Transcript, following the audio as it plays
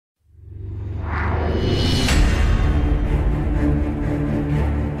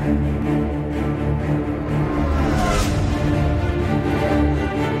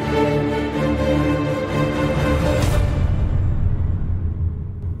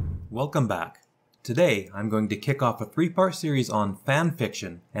Welcome back. Today, I'm going to kick off a 3-part series on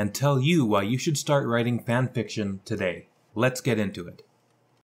fanfiction and tell you why you should start writing fanfiction today. Let's get into it.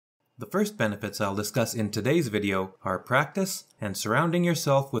 The first benefits I'll discuss in today's video are practice and surrounding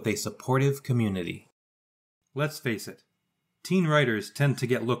yourself with a supportive community. Let's face it, teen writers tend to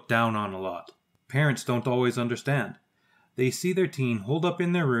get looked down on a lot. Parents don't always understand. They see their teen holed up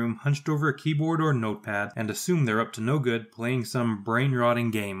in their room, hunched over a keyboard or notepad, and assume they're up to no good playing some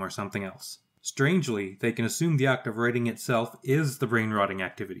brain-rotting game or something else. Strangely, they can assume the act of writing itself is the brain-rotting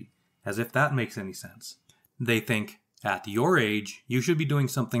activity, as if that makes any sense. They think, at your age, you should be doing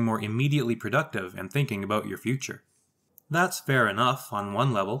something more immediately productive and thinking about your future. That's fair enough on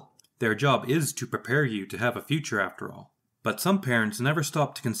one level. Their job is to prepare you to have a future after all. But some parents never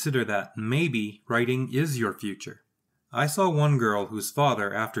stop to consider that maybe writing is your future. I saw one girl whose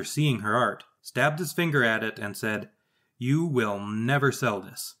father, after seeing her art, stabbed his finger at it and said, "You will never sell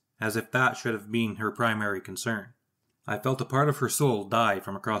this," as if that should have been her primary concern. I felt a part of her soul die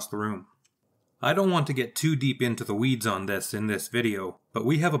from across the room. I don't want to get too deep into the weeds on this in this video, but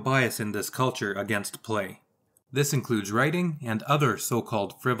we have a bias in this culture against play. This includes writing and other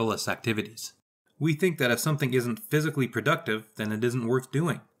so-called frivolous activities. We think that if something isn't physically productive, then it isn't worth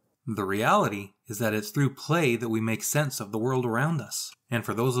doing. The reality is that it's through play that we make sense of the world around us. And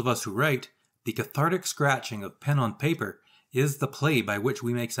for those of us who write, the cathartic scratching of pen on paper is the play by which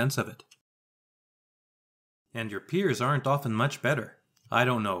we make sense of it. And your peers aren't often much better. I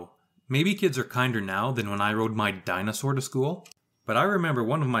don't know. Maybe kids are kinder now than when I rode my dinosaur to school. But I remember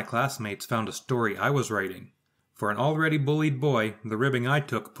one of my classmates found a story I was writing. For an already bullied boy, the ribbing I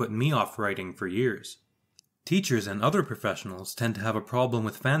took put me off writing for years. Teachers and other professionals tend to have a problem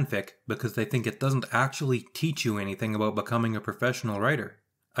with fanfic because they think it doesn't actually teach you anything about becoming a professional writer.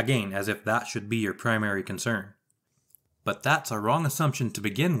 Again, as if that should be your primary concern. But that's a wrong assumption to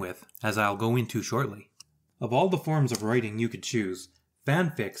begin with, as I'll go into shortly. Of all the forms of writing you could choose,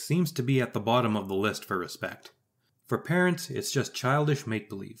 fanfic seems to be at the bottom of the list for respect. For parents, it's just childish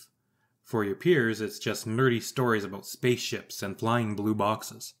make-believe. For your peers, it's just nerdy stories about spaceships and flying blue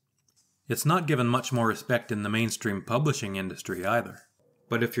boxes. It's not given much more respect in the mainstream publishing industry either.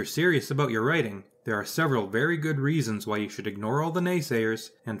 But if you're serious about your writing, there are several very good reasons why you should ignore all the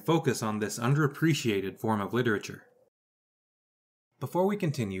naysayers and focus on this underappreciated form of literature. Before we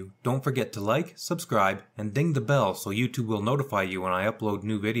continue, don't forget to like, subscribe, and ding the bell so YouTube will notify you when I upload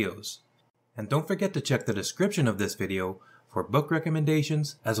new videos. And don't forget to check the description of this video for book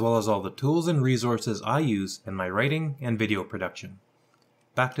recommendations as well as all the tools and resources I use in my writing and video production.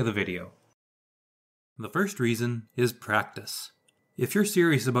 Back to the video. The first reason is practice. If you're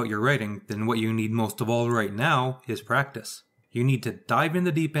serious about your writing, then what you need most of all right now is practice. You need to dive in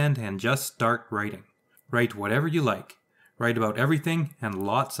the deep end and just start writing. Write whatever you like. Write about everything and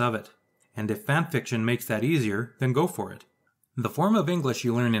lots of it. And if fanfiction makes that easier, then go for it. The form of English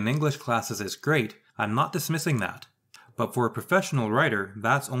you learn in English classes is great, I'm not dismissing that. But for a professional writer,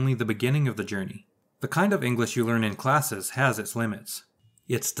 that's only the beginning of the journey. The kind of English you learn in classes has its limits.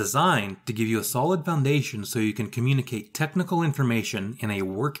 It's designed to give you a solid foundation so you can communicate technical information in a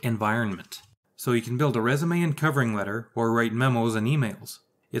work environment. So you can build a resume and covering letter or write memos and emails.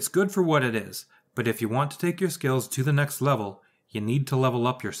 It's good for what it is, but if you want to take your skills to the next level, you need to level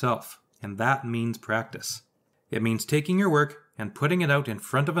up yourself, and that means practice. It means taking your work and putting it out in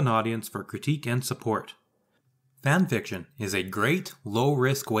front of an audience for critique and support. Fanfiction is a great,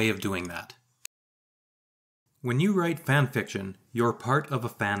 low-risk way of doing that. When you write fanfiction, you're part of a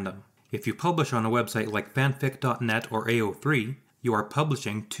fandom. If you publish on a website like fanfic.net or AO3, you are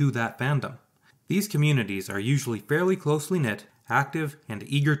publishing to that fandom. These communities are usually fairly closely knit, active, and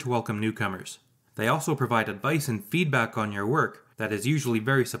eager to welcome newcomers. They also provide advice and feedback on your work that is usually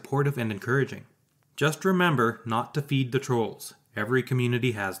very supportive and encouraging. Just remember not to feed the trolls. Every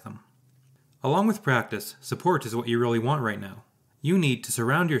community has them. Along with practice, support is what you really want right now. You need to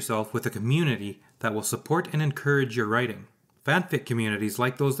surround yourself with a community that will support and encourage your writing. Fanfic communities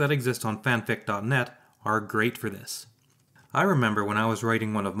like those that exist on fanfic.net are great for this. I remember when I was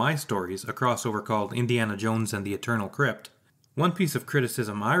writing one of my stories, a crossover called Indiana Jones and the Eternal Crypt. One piece of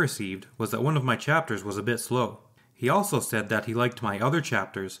criticism I received was that one of my chapters was a bit slow. He also said that he liked my other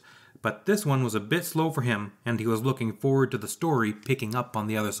chapters, but this one was a bit slow for him and he was looking forward to the story picking up on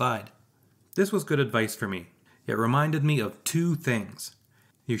the other side. This was good advice for me. It reminded me of two things.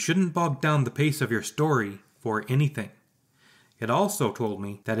 You shouldn't bog down the pace of your story for anything. It also told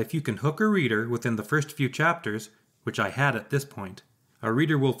me that if you can hook a reader within the first few chapters, which I had at this point, a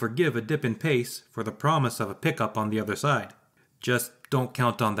reader will forgive a dip in pace for the promise of a pickup on the other side. Just don't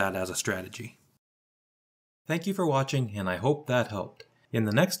count on that as a strategy. Thank you for watching, and I hope that helped. In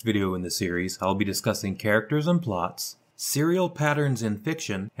the next video in the series, I'll be discussing characters and plots, serial patterns in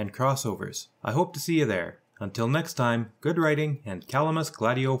fiction, and crossovers. I hope to see you there. Until next time, good writing and Calamus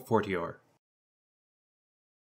Gladio Fortior.